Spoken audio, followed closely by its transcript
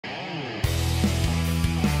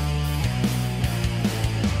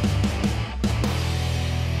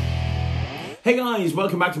Hey guys,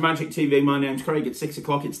 welcome back to Magic TV. My name's Craig. At 6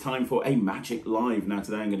 o'clock, it's time for a Magic Live. Now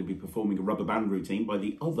today I'm going to be performing a rubber band routine by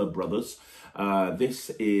the other brothers.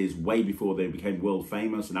 This is way before they became world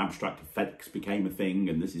famous and abstract effects became a thing,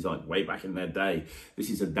 and this is like way back in their day.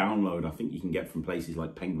 This is a download I think you can get from places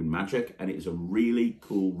like Penguin Magic, and it is a really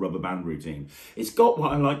cool rubber band routine. It's got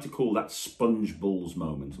what I like to call that sponge balls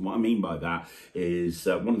moment, and what I mean by that is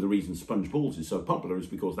one of the reasons sponge balls is so popular is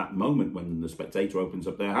because that moment when the spectator opens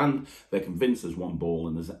up their hand, they're convinced there's one ball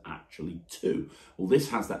and there's actually two. Well, this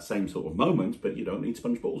has that same sort of moment, but you don't need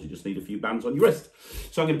sponge balls. You just need a few bands on your wrist.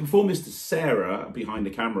 So I'm going to perform this to Sarah behind the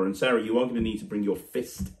camera. And Sarah, you are going to need to bring your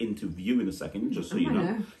fist into view in a second, just so you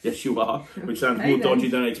know. Yes, you are, which sounds more dodgy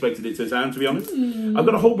than I expected it to sound, to be honest. I've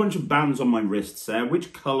got a whole bunch of bands on my wrists, Sarah.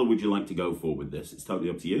 Which colour would you like to go for with this? It's totally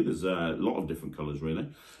up to you. There's a lot of different colours, really.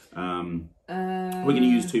 We're going to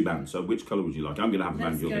use two bands. So which colour would you like? I'm going to have a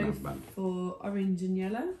band. You're going to have a band. For orange and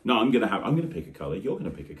yellow. No, I'm going to pick a colour. You're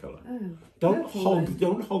going to pick a colour. Oh, don't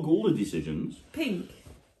hog all the decisions. Pink.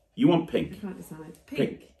 You want pink? I can't decide.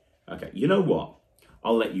 Pink. Okay. You know what?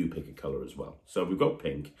 I'll let you pick a colour as well. So we've got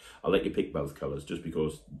pink. I'll let you pick both colours just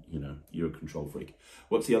because, you know, you're a control freak.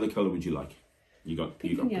 What's the other colour would you like?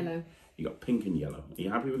 Pink and yellow. You got pink and yellow. Are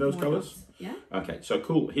you happy with those colours? Yeah. Okay, so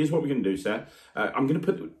cool. Here's what we're going to do, Sarah. I'm going to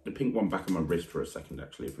put the pink one back on my wrist for a second,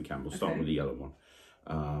 actually, if we can. We'll start with the yellow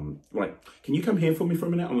one. Right, can you come here for me for a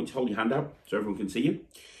minute? I want you to hold your hand out so everyone can see you.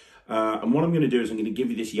 And what I'm going to do is I'm going to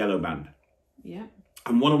give you this yellow band. Yeah.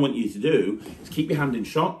 And what I want you to do is keep your hand in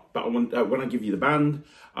shot, but I want when I give you the band,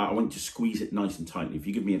 I want you to squeeze it nice and tightly. If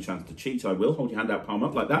you give me a chance to cheat, I will. Hold your hand out, palm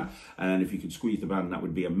up like that. And if you could squeeze the band, that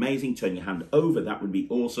would be amazing. Turn your hand over, that would be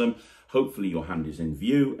awesome. Hopefully your hand is in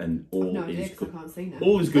view and all is good. I can't see now.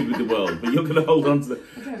 All is good with the world, but you're going to hold on to the...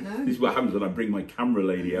 I don't know. This is what happens when I bring my camera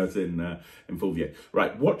lady out in full view.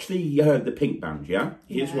 Right, watch the pink band, yeah?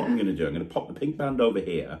 Here's what I'm going to do. I'm going to pop the pink band over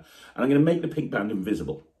here, and I'm going to make the pink band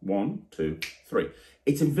invisible. 1, 2, 3.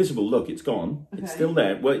 It's invisible. Look, it's gone. Okay. It's still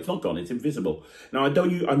there. Well, it's not gone. It's invisible. Now, I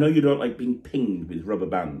know you don't like being pinged with rubber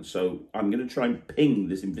bands, so I'm going to try and ping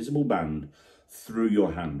this invisible band through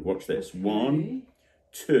your hand. Watch this. Okay. 1,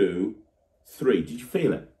 2, 3. Did you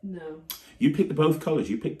feel it? No. You picked both colours.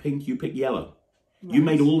 You picked pink. You picked yellow. Right. You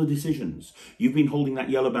made all the decisions. You've been holding that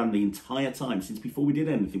yellow band the entire time since before we did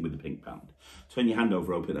anything with the pink band. Turn your hand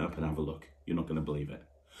over, open it up, and have a look. You're not going to believe it.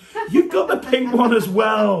 You've got the pink one as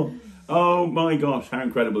well. Oh my gosh, how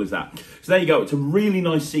incredible is that? So there you go. It's a really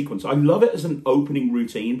nice sequence. I love it as an opening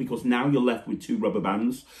routine because now you're left with two rubber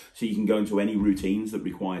bands. So you can go into any routines that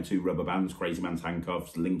require two rubber bands, Crazy Man's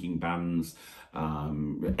handcuffs, linking bands,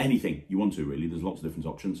 anything you want to, really. There's lots of different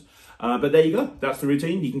options. But there you go. That's the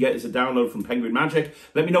routine. You can get it as a download from Penguin Magic.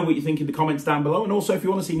 Let me know what you think in the comments down below. And also, if you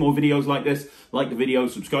want to see more videos like this, like the video,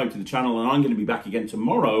 subscribe to the channel. And I'm going to be back again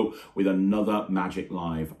tomorrow with another Magic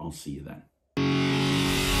Live. I'll see you then.